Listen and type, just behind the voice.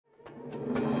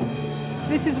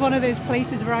This is one of those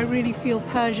places where I really feel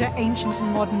Persia, ancient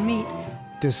and modern, meet.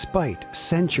 Despite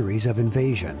centuries of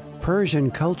invasion, Persian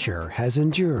culture has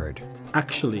endured.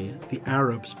 Actually, the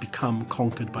Arabs become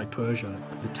conquered by Persia.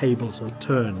 The tables are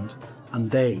turned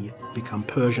and they become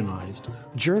Persianized.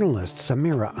 Journalist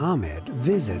Samira Ahmed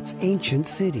visits ancient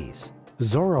cities,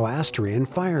 Zoroastrian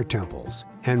fire temples,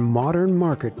 and modern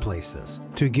marketplaces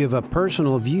to give a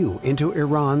personal view into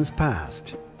Iran's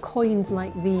past. Coins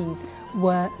like these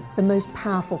were the most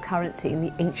powerful currency in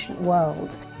the ancient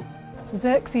world.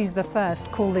 Xerxes I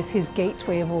called this his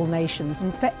gateway of all nations,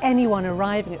 and for anyone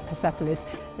arriving at Persepolis,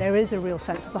 there is a real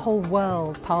sense of the whole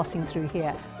world passing through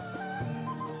here.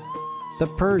 The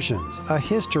Persians, a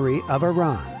history of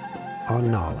Iran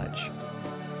on Knowledge.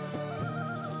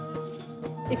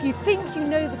 If you think you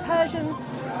know the Persians,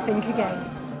 think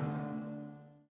again.